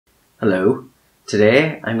Hello,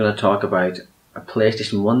 today I'm going to talk about a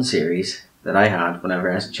PlayStation 1 series that I had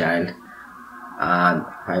whenever I was a child and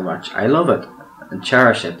how much I love it and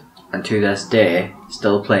cherish it and to this day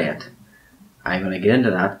still play it. I'm going to get into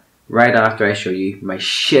that right after I show you my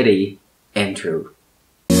shitty intro.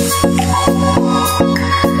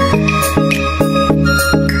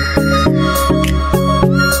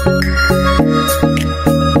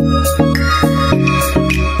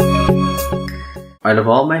 Out of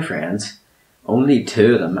all my friends, only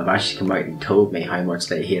 2 of them have actually come out and told me how much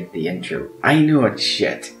they hate the intro. I know it's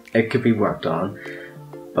shit. It could be worked on.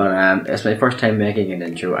 But it's my first time making an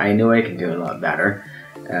intro. I know I can do a lot better.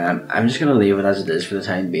 I'm just going to leave it as it is for the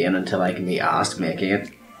time being until I can be asked making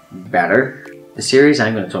it better. The series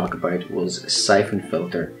I'm going to talk about was Syphon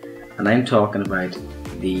Filter. And I'm talking about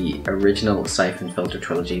the original Syphon Filter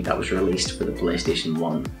trilogy that was released for the PlayStation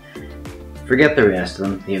 1. Forget the rest of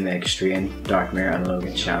them, the Omega Strain, Dark Mirror and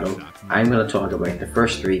Logan Shadow. I'm going to talk about the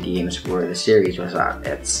first 3 games where the series was at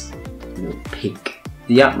its peak.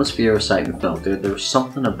 The atmosphere of Syphon Filter, there was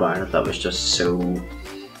something about it that was just so,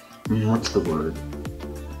 what's the word?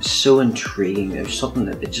 So intriguing. There was something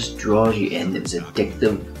that it just draws you in. It was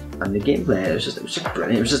addictive, and the gameplay it was just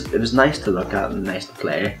brilliant. It was nice to look at and nice to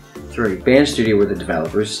play through. Bensound Studio were the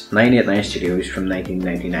developers. 989 Studios from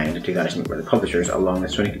 1999 to 2000 were the publishers, along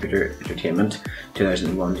with Sony Computer Entertainment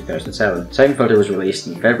 2001-2007. Syphon Filter was released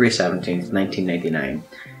on February 17th, 1999,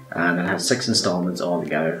 and it had 6 installments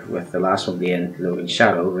altogether, with the last one being Logan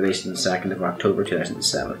Shadow, released on the 2nd of October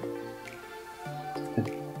 2007.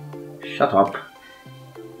 Shut up.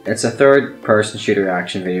 It's a third-person shooter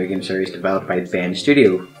action video game series developed by Bensound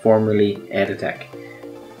Studio, formerly Editech.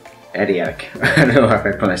 I don't know if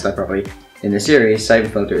I pronounced that properly. In the series, Syphon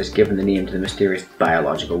Filter is given the name to the mysterious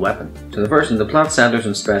biological weapon. So the plot centers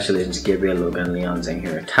on Special Agents Gabriel, Logan and Lian Xing,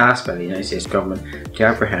 who are tasked by the United States government to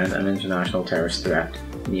apprehend an international terrorist threat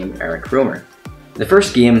named Eric Romer. The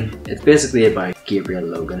first game, it's basically about Gabriel,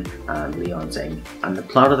 Logan and Lian Xing, and the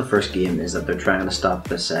plot of the first game is that they're trying to stop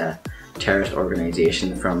this terrorist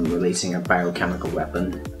organisation from releasing a biochemical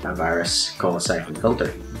weapon, a virus called Syphon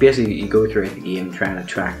Filter. Basically, you go throughout the game trying to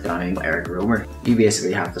track down Eric Romer. You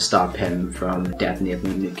basically have to stop him from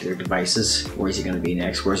detonating nuclear devices. Where is he going to be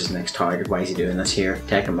next? Where's his next target? Why is he doing this here?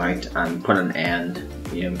 Take him out and put an end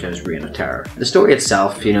to his reign of terror. The story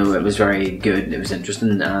itself, it was very good, it was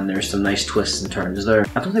interesting, and there's some nice twists and turns there.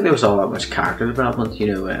 I don't think there was all that much character development,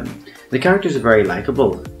 the characters are very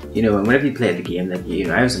likeable, and whenever you play the game,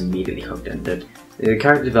 I was immediately hooked into it. The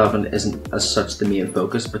character development isn't as such the main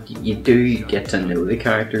focus, but you do get to know the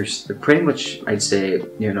characters. They're pretty much, I'd say,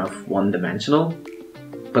 near enough one-dimensional,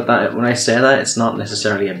 but when I say that, it's not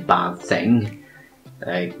necessarily a bad thing.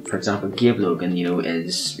 For example, Gabe Logan,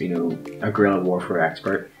 is, a guerrilla warfare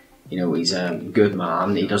expert. He's a good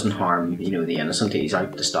man. He doesn't harm, the innocent. He's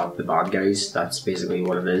out to stop the bad guys. That's basically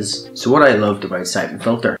what it is. So what I loved about Syphon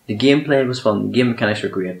Filter, the gameplay was fun. The game mechanics were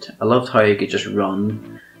great. I loved how you could just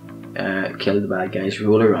run, kill the bad guys,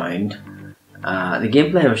 roll around. The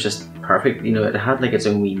gameplay was just perfect. It had its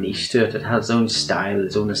own wee niche to it. It had its own style,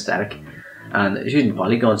 its own aesthetic. And it was using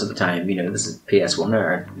polygons at the time. This is PS1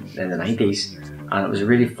 era in the 90s. And it was a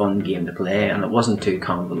really fun game to play, and it wasn't too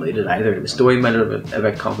convoluted either. The story might have been a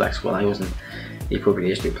bit complex while I wasn't the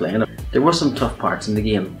appropriate age to be playing it. There were some tough parts in the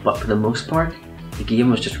game, but for the most part, the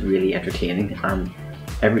game was just really entertaining, and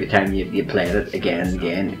every time you played it again and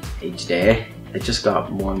again each day, it just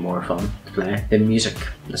got more and more fun to play. The music,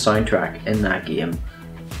 the soundtrack in that game,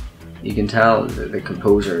 you can tell the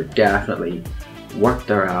composer definitely worked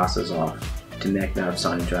their asses off to make that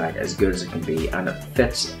soundtrack as good as it can be, and it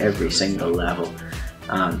fits every single level.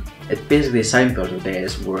 It's basically Syphon Filter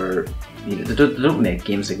days where they don't make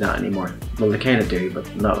games like that anymore. Well, they kind of do,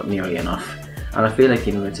 but not nearly enough. And I feel like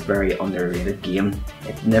it's a very underrated game.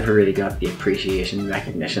 It never really got the appreciation,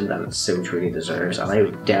 recognition that it so truly deserves, and I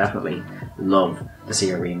would definitely love to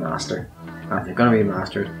see a remaster. And if they're going to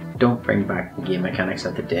remaster it, don't bring back the game mechanics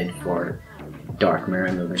that they did for Dark Mirror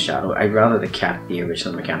and Logan Shadow. I'd rather they kept the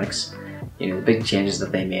original mechanics. The big changes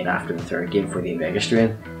that they made after the 3rd game for the Omega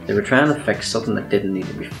Strain, they were trying to fix something that didn't need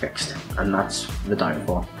to be fixed, and that's the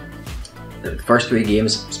downfall. The first 3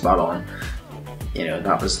 games, spot on.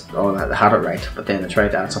 That was all that, they had it right, but then they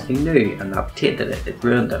tried to add something new, and that tainted it, it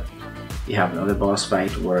ruined it. You have another boss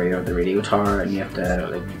fight where you're at the radio tower and you have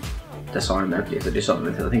to disarm it, you have to do something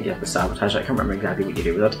with it. I think you have to sabotage it, I can't remember exactly what you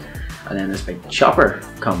do with it. And then this big chopper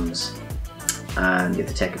comes, and you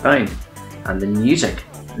have to take it down. And the music,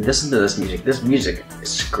 listen to this music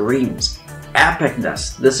screams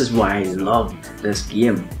epicness. This is why I loved this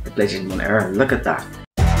game, the PlayStation 1 era. Look at that.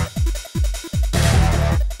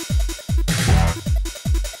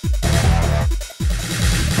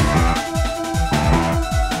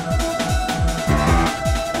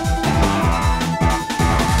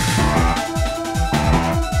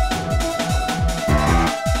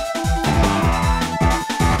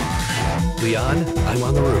 Lian, I'm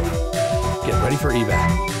on the roof. Get ready for evac.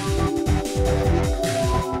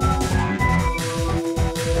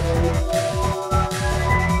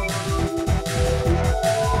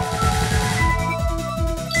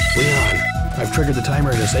 Lian, I've triggered the timer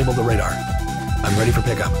and disabled the radar. I'm ready for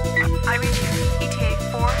pickup. I reach here. ETA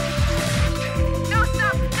 4. No,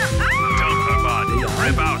 stop! No. Ah! Tell her body to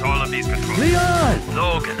rip out all of these controls. Lian!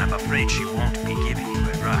 Logan, I'm afraid she won't be giving you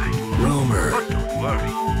a ride. Romer. But don't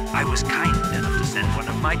worry. I was kind enough to send one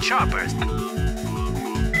of my choppers.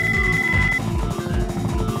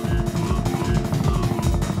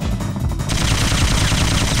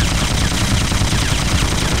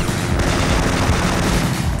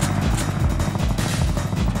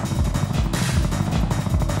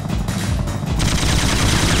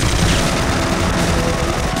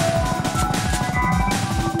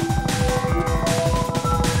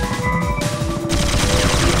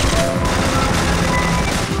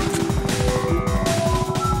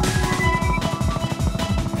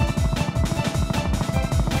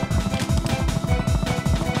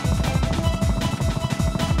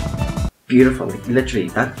 Beautiful, like, literally,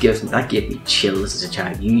 that gave me chills as a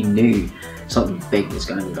child. You knew something big was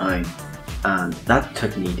going to go down, and that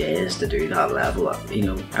took me days to do that level. You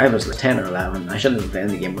know, I was like 10 or 11, I shouldn't have been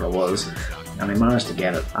playing the game, but I was, and I managed to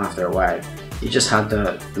get it after a while. You just had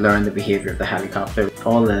to learn the behaviour of the helicopter.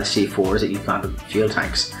 All the C4s that you planted fuel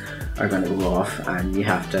tanks are going to go off, and you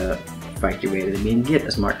have to fight your way to the main gate,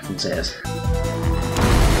 as Markinson says.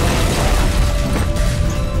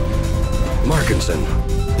 Markinson,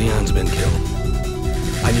 Lian's been killed.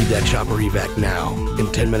 I need that chopper evac now.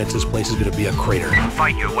 In 10 minutes, this place is gonna be a crater.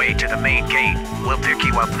 Fight your way to the main gate. We'll pick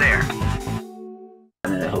you up there.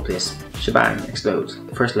 And then the whole place, shebang, explodes.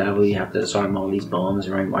 The first level, you have to disarm all these bombs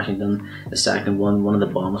around Washington. The second one of the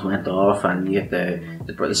bombs went off, and you have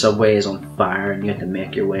the subway is on fire, and you have to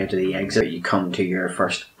make your way to the exit. You come to your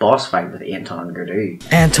first boss fight with Anton Gardu.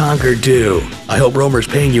 Anton Gardu. I hope Romer's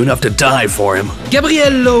paying you enough to die for him. Gabriel,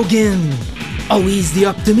 Logan. Always the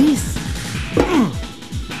optimist.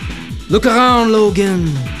 Look around, Logan.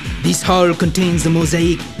 This hall contains a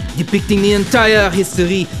mosaic depicting the entire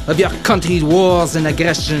history of your country's wars and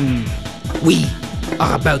aggression. We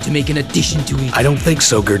are about to make an addition to it. I don't think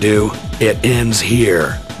so, Gardu. It ends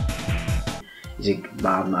here. He's a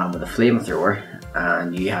madman with a flamethrower,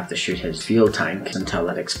 and you have to shoot his fuel tank until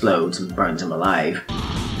it explodes and burns him alive.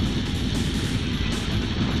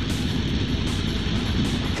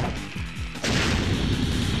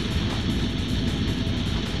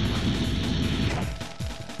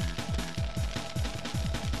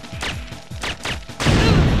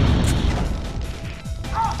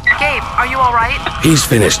 Gabe, are you alright? He's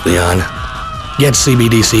finished, Lian. Get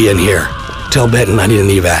CBDC in here. Tell Benton I need an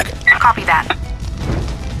evac. Copy that.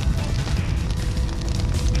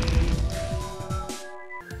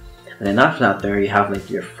 And then after that there you have like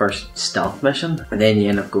your first stealth mission, and then you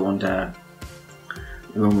end up going to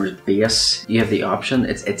Romer's base. You have the option,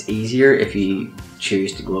 it's easier if you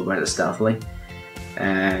choose to go about it stealthily,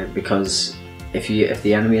 because if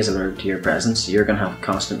the enemy is alerted to your presence, you're going to have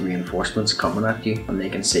constant reinforcements coming at you, and they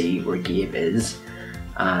can see where Gabe is,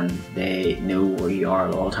 and they know where you are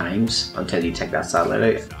at all times until you take that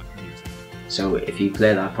satellite out. So if you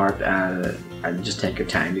play that part and just take your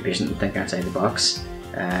time, be patient and think outside the box,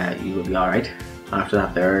 you will be alright. After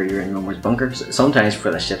that there, you're in Romer's bunker. Sometimes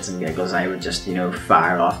for the shits and giggles I would just, you know,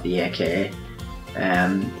 fire off the AK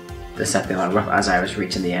to set the alarm up as I was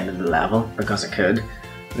reaching the end of the level, because I could.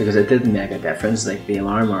 Because it didn't make a difference, like the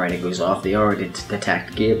alarm already goes off, they already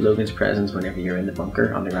detect Gabe Logan's presence whenever you're in the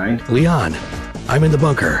bunker on the ground. Lian, I'm in the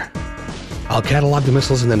bunker. I'll catalog the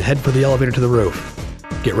missiles and then head for the elevator to the roof.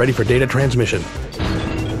 Get ready for data transmission.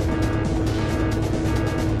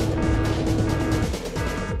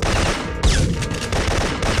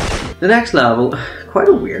 The next level, quite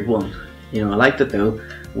a weird one. You know, I liked it though,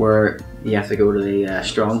 where you have to go to the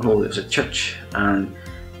stronghold. It was a church, and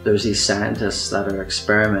there's these scientists that are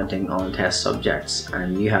experimenting on test subjects,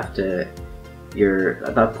 and you have to,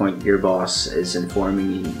 at that point your boss is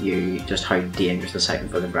informing you just how dangerous the Syphon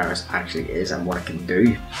Filter Virus actually is and what it can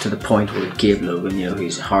do, to the point where Gabe Logan, you know,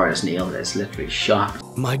 who's hard as nails, is literally shocked.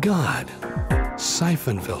 My God,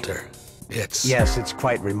 Syphon Filter. Yes, it's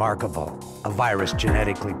quite remarkable. A virus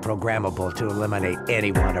genetically programmable to eliminate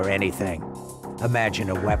anyone or anything. Imagine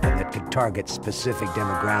a weapon that could target specific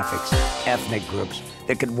demographics, ethnic groups,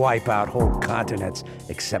 that could wipe out whole continents,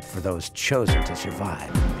 except for those chosen to survive.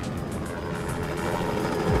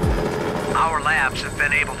 Our labs have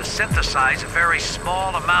been able to synthesize a very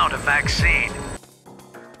small amount of vaccine.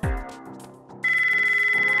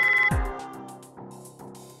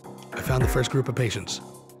 I found the first group of patients.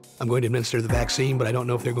 I'm going to administer the vaccine, but I don't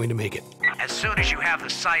know if they're going to make it. As soon as you have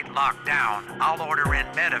the site locked down, I'll order in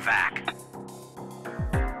medevac.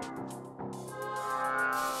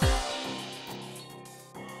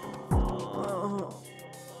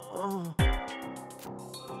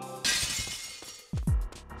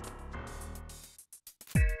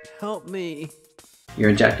 Help me.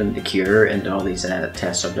 You're injecting the cure into all these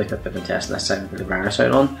test subjects that they've been testing this Syphon Filter Virus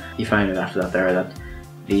out on. You find out after that there that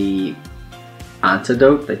the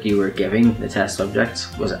antidote that you were giving the test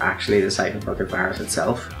subjects was actually the Syphon Filter Virus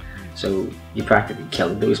itself. So you practically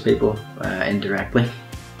killed those people indirectly.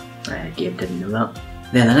 Gabe didn't know that.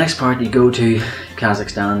 Then the next part you go to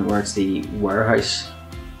Kazakhstan, where it's the warehouse.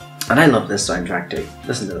 And I love this soundtrack too.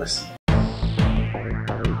 Listen to this.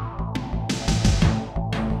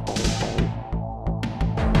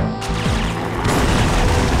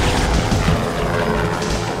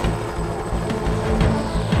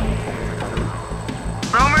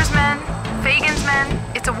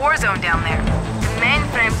 It's a war zone down there. The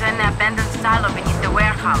mainframe's in an abandoned silo beneath the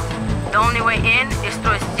warehouse. The only way in is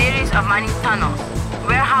through a series of mining tunnels.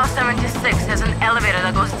 Warehouse 76 has an elevator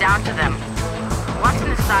that goes down to them. Once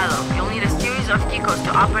in the silo, you'll need a series of key codes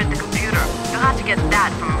to operate the computer. You'll have to get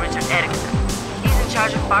that from Richard Erickson. He's in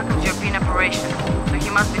charge of Barkham's European operation, so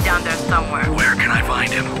he must be down there somewhere. Where can I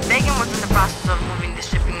find him? Megan was in the process of moving the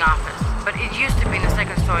shipping office, but it used to be in the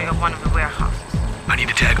second story of one of the warehouses. I need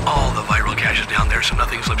to tag all the viral caches down there so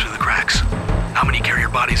nothing slips through the cracks. How many carrier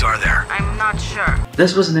bodies are there? I'm not sure.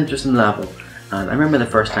 This was an interesting level, and I remember the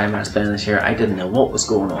first time I was playing this here, I didn't know what was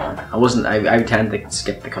going on. I tend to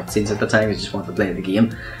skip the cutscenes at the time, I just want to play the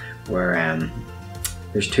game, where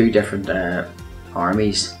there's two different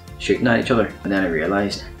armies shooting at each other, and then I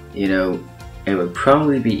realised, you know, it would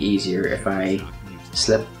probably be easier if I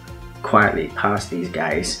slip quietly past these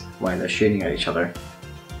guys while they're shooting at each other.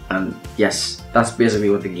 And yes, that's basically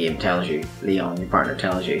what the game tells you, Lian, your partner,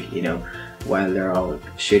 tells you, you know, while they're all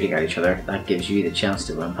shooting at each other, that gives you the chance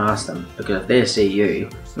to run past them. Because if they see you,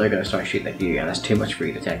 they're going to start shooting at you, and it's too much for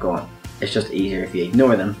you to take on. It's just easier if you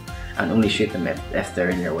ignore them and only shoot them if they're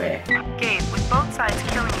in your way. Gabe, with both sides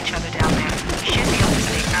killing each other down there, you should be able to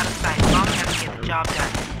stay out of sight long enough to get the job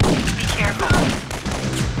done. Be careful.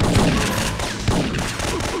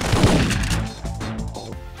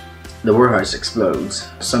 The warehouse explodes.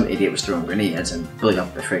 Some idiot was throwing grenades and blew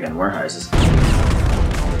up the friggin' warehouses.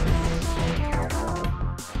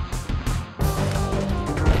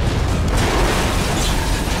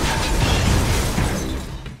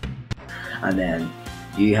 And then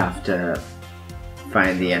you have to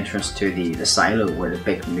find the entrance to the silo where the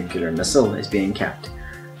big nuclear missile is being kept.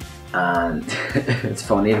 And it's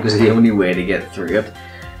funny because the only way to get through it,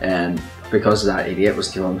 and because that idiot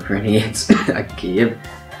was throwing grenades at Gabe,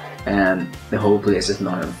 the whole place is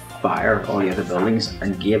now on fire, all the other buildings,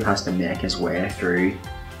 and Gabe has to make his way through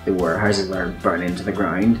the warehouses that are burning to the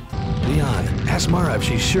ground. Lian, ask Mara if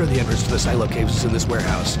she's sure the entrance to the silo caves is in this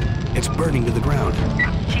warehouse. It's burning to the ground.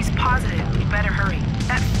 She's positive. We better hurry.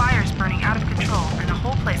 That fire's burning out of control, and the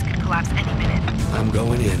whole place could collapse any minute. I'm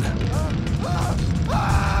going in.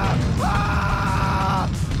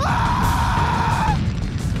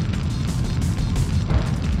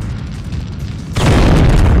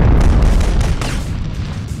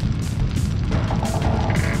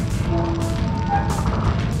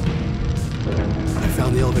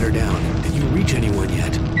 The elevator down. Did you reach anyone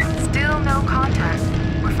yet? Still no contact.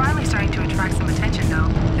 We're finally starting to attract some attention though.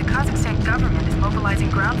 The Kazakhstan government is mobilizing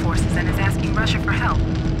ground forces and is asking Russia for help.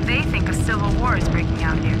 They think a civil war is breaking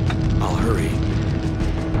out here. I'll hurry.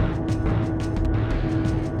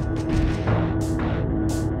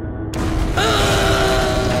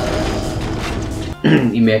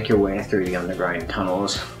 You make your way through the underground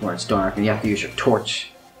tunnels where it's dark, and you have to use your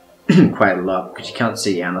torch quite a lot because you can't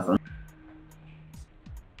see anything.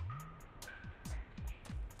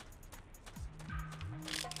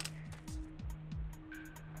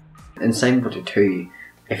 In Syphon Filter 2,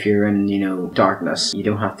 if you're in, you know, darkness, you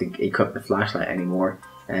don't have to equip the flashlight anymore.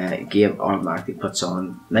 Gabe automatically puts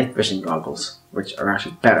on night vision goggles, which are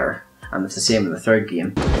actually better, and it's the same in the third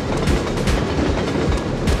game.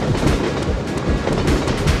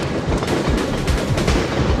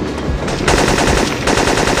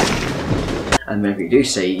 And whenever you do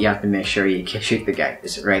see, you have to make sure you shoot the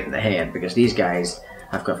guys right in the head, because these guys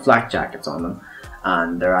have got flak jackets on them,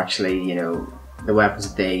 and they're actually, you know, the weapons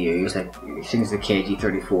that they use, like things like the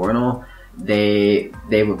KG-34 and all, they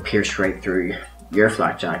will pierce right through your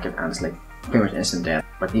flak jacket, and it's like pretty much instant death.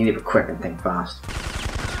 But you need to be quick and think fast.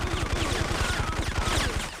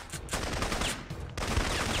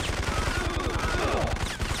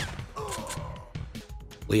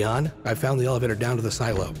 Lian, I found the elevator down to the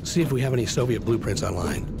silo. See if we have any Soviet blueprints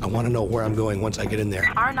online. I want to know where I'm going once I get in there.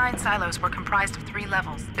 Our 9 silos were comprised of 3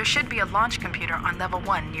 levels. There should be a launch computer on level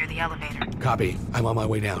 1 near the elevator. Copy. I'm on my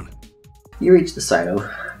way down. You reach the silo,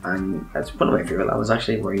 and that's one of my favorite levels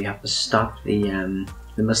actually, where you have to stop the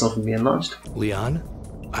missile from being launched. Lian,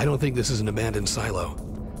 I don't think this is an abandoned silo.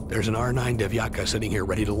 There's an R9 Devyaka sitting here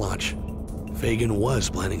ready to launch. Fagan was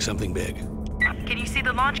planning something big. Can you see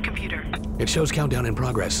the launch computer? It shows countdown in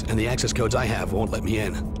progress, and the access codes I have won't let me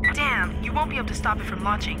in. Damn, you won't be able to stop it from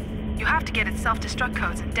launching. You have to get its self-destruct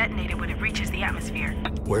codes and detonate it when it reaches the atmosphere.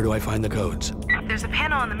 Where do I find the codes? There's a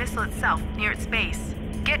panel on the missile itself, near its base.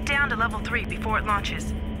 Get down to level 3 before it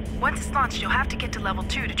launches. Once it's launched, you'll have to get to level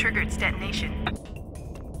 2 to trigger its detonation.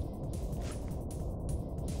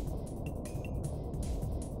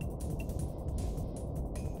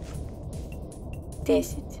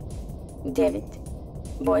 Десять, 9,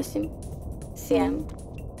 8, 7,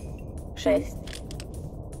 6.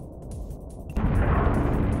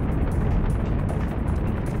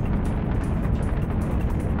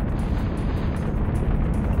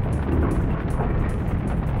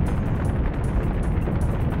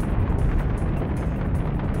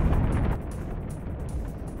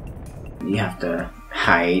 You have to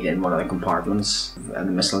hide in one of the compartments and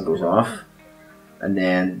the missile goes off. And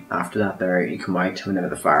then after that there you come out whenever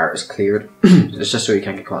the fire is cleared. It's just so you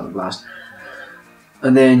can't get caught in the blast.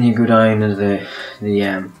 And then you go down into the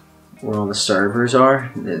where all the servers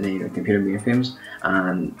are, the computer mainframes,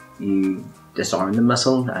 and you disarm the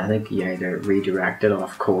missile. I think you either redirect it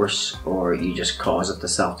off course or you just cause it to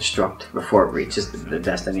self-destruct before it reaches the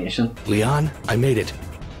destination. Lian, I made it.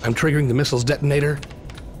 I'm triggering the missile's detonator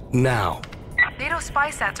now. NATO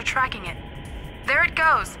spy sats are tracking it. There it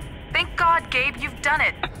goes. Thank God, Gabe, you've done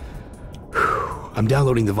it. I'm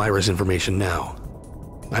downloading the virus information now.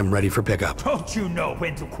 I'm ready for pickup. Don't you know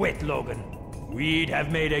when to quit, Logan? We'd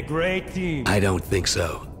have made a great team. I don't think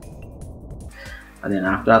so. And then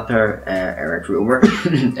after that there, Eric Rover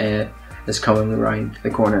is coming around the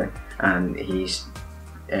corner and he's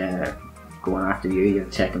going after you. You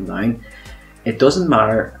have to take him down. It doesn't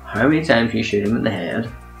matter how many times you shoot him in the head,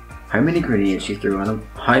 how many grenades you throw at him,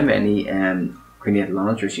 how many grenade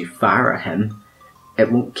launchers you fire at him,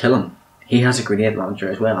 it won't kill him. He has a grenade launcher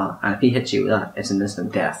as well, and if he hits you with that, it's an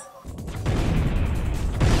instant death.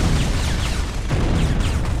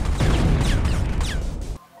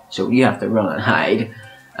 So you have to run and hide,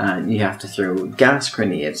 and you have to throw gas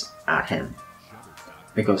grenades at him.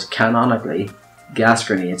 Because canonically, gas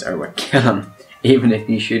grenades are what kill him. Even if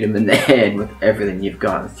you shoot him in the head with everything you've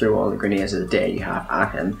got and throw all the grenades of the day you have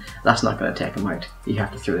at him, that's not going to take him out. You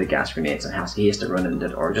have to throw the gas grenades and he has to run into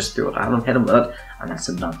it, or just throw it at him, hit him with it, and that's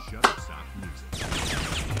him done.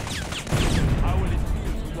 How will it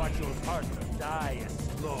feel to watch your partner die a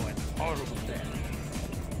slow and horrible death?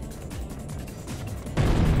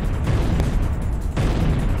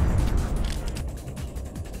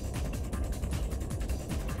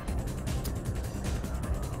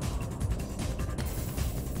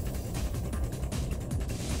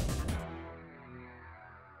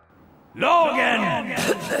 Logan!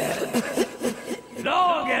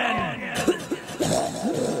 Logan!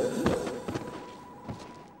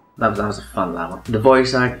 That was a fun level. The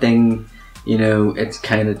voice acting, you know, it's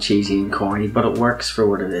kind of cheesy and corny, but it works for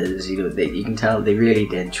what it is. You know, you can tell they really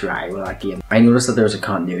did try with that game. I noticed that there was a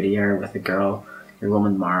continuity error with the girl, the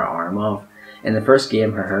woman Mara Aramov. In the first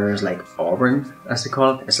game, her hair is like auburn, as they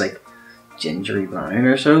call it. It's like gingery brown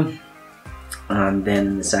or so. And then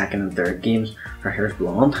in the second and third games, her hair's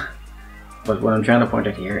blonde. But what I'm trying to point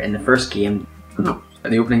out here, in the first game, in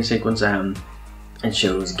the opening sequence, it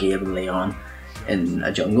shows Gabe and Lian in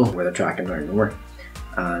a jungle where they're tracking around nowhere,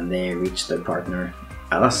 and they reach their partner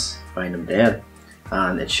Alice, find him dead,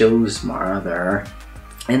 and it shows Mara there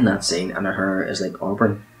in that scene, and her hair is like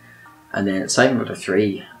auburn. And then Syphon Filter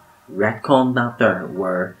 3 retconned that there,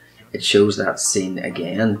 where it shows that scene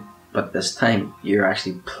again, but this time you're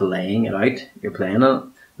actually playing it out. You're playing it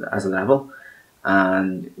as a level.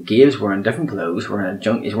 And Gabe's wearing different clothes,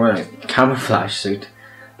 he's wearing a camouflage suit.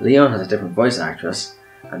 Lian has a different voice actress,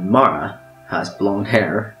 and Mara has blonde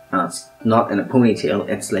hair, and it's not in a ponytail,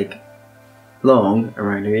 it's like long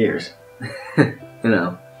around her ears. You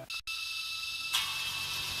know.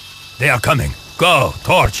 They are coming. Go,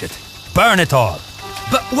 torch it. Burn it all.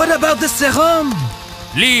 But what about the serum?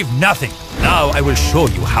 Leave nothing. Now I will show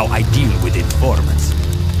you how I deal with informants.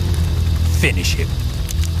 Finish him.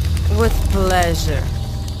 With pleasure.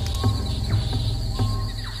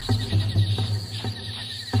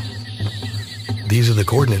 These are the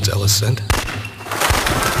coordinates Ellis sent.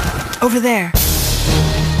 Over there.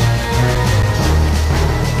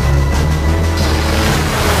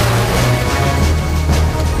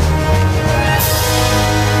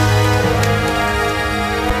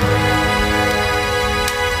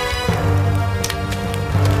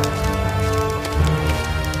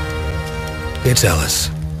 It's Ellis.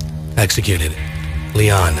 Executed.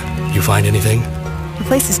 Lian, you find anything? The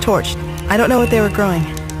place is torched. I don't know what they were growing,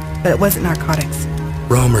 but it wasn't narcotics.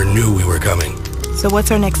 Romer knew we were coming. So what's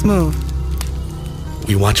our next move?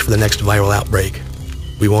 We watch for the next viral outbreak.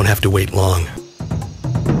 We won't have to wait long.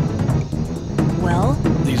 Well?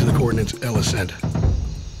 These are the coordinates Ellis sent.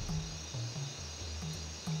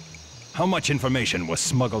 How much information was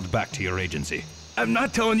smuggled back to your agency? I'm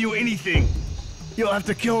not telling you anything. You'll have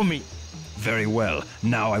to kill me. Very well.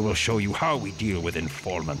 Now I will show you how we deal with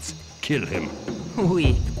informants. Kill him.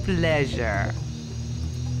 With pleasure.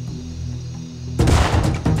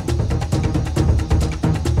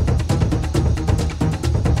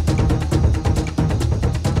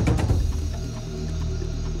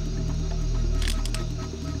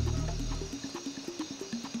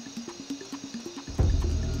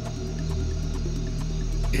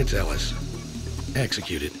 It's Ellis.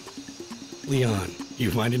 Executed. Lian, you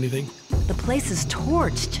find anything? The place is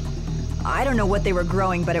torched. I don't know what they were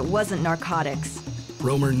growing, but it wasn't narcotics.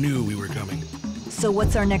 Romer knew we were coming. So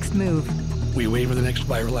what's our next move? We wait for the next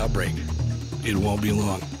viral outbreak. It won't be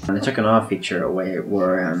long. And they took an off feature away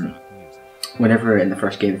where whenever in the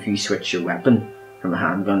first game if you switch your weapon from a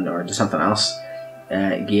handgun or to something else,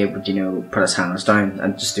 Gabe would, you know, put his hands down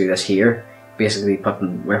and just do this here. Basically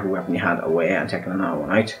putting whatever weapon you had away and taking another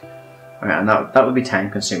one out. And that would be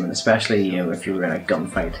time consuming, especially, you know, if you were in a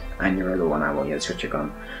gunfight and you were low on ammo, you had to switch your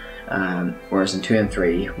gun. Whereas in 2 and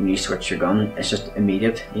 3, when you switch your gun, it's just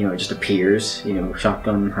immediate, you know, it just appears, you know,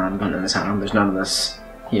 shotgun, handgun in his hand, there's none of this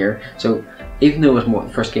here. So even though it was more,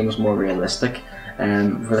 the first game was more realistic,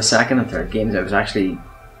 for the second and third games it was actually,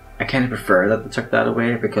 I kind of prefer that they took that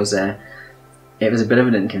away because it was a bit of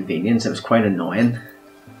an inconvenience. It was quite annoying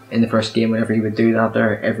in the first game whenever you would do that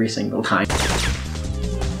there every single time.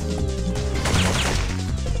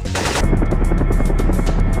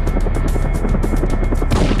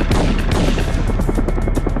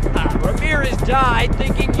 Ramirez died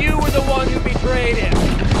thinking you were the one who betrayed him.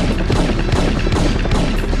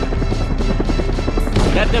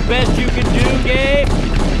 That the best you can do, Gabe?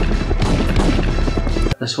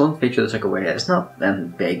 This one feature they took away, it's not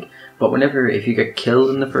big, but whenever, if you get killed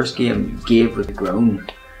in the first game, Gabe would groan.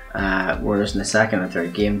 Whereas in the second and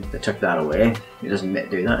third game, they took that away. He doesn't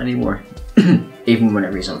do that anymore. Even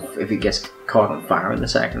whenever if he gets caught on fire in the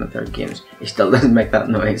second and third games, he still doesn't make that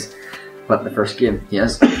noise. But the first game,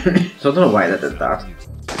 yes. So I don't know why they did that.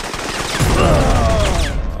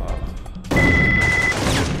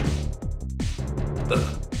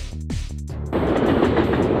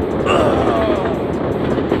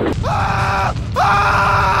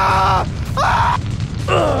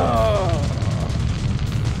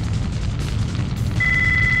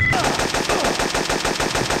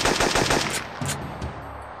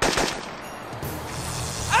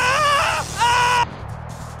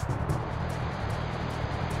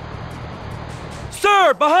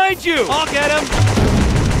 Sir, behind you! I'll get him!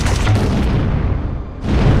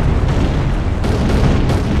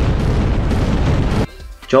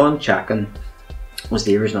 John Garvin was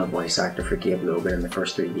the original voice actor for Gabe Logan in the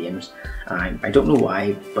first 3 games. I don't know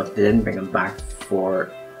why, but they didn't bring him back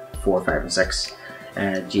for 4, 5 and 6.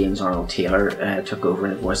 James Arnold Taylor took over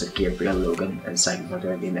in the voice of Gabriel, Logan, and Syphon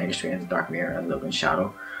Filter, the Megastrain, Dark Mirror, and Logan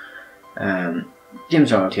Shadow.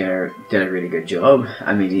 James Arnold Taylor did a really good job.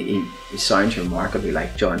 I mean, he sounds remarkably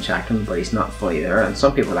like John Garvin, but he's not fully there. And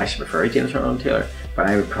some people actually prefer James Arnold Taylor, but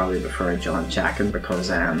I would probably prefer John Garvin because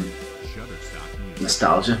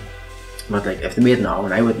nostalgia. But like, if they made another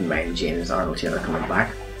one, I wouldn't mind James Arnold Taylor coming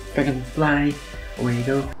back. Friggin' fly, away you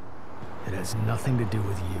go. It has nothing to do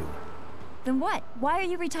with you. Then what? Why are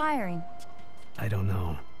you retiring? I don't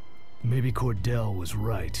know. Maybe Cordell was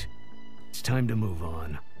right. It's time to move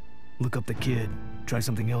on. Look up the kid. Try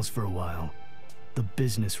something else for a while. The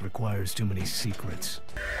business requires too many secrets.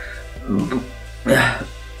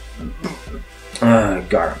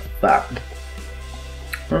 Gar, back.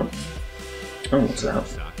 Oh, what's that?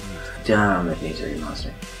 Damn, it needs a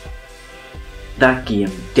remaster. That game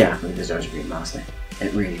definitely deserves a remaster.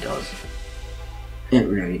 It really does. It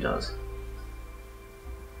really does.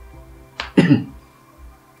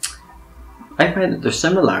 I find that there's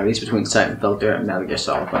similarities between Syphon Filter and Metal Gear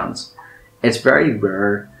Solid fans. It's very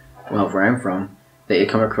rare, well, where I'm from, that you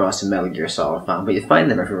come across a Metal Gear Solid fan, but you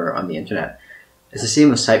find them everywhere on the internet. It's the same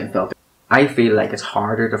with Syphon Filter. I feel like it's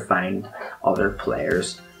harder to find other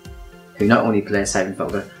players who not only play Syphon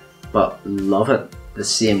Filter, but love it the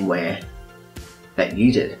same way that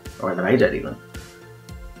you did, or that I did even.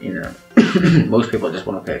 You know, most people just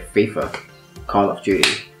want to play FIFA, Call of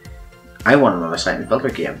Duty. I want another Syphon Filter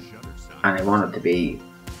game, and I want it to be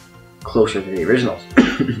closer to the originals.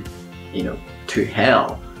 You know, to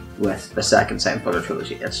hell with the second Syphon Filter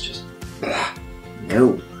trilogy. It's just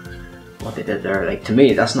no. What they did there, like, to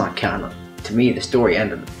me, that's not canon. To me, the story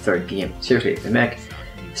ended in the third game. Seriously, if they make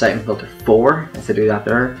Syphon Filter 4, if they do that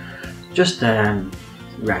there, just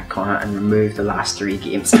retcon it and remove the last 3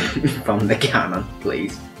 games from the canon,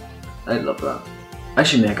 please. I'd love that. I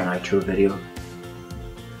should make an outro video.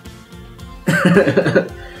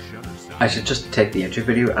 I should just take the intro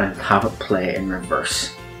video and have it play in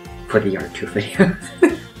reverse for the outro video.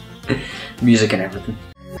 Music and everything.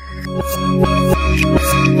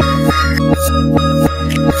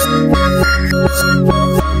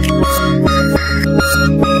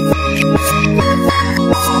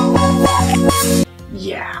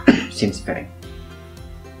 Yeah, seems fitting.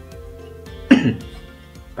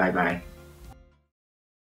 Bye bye.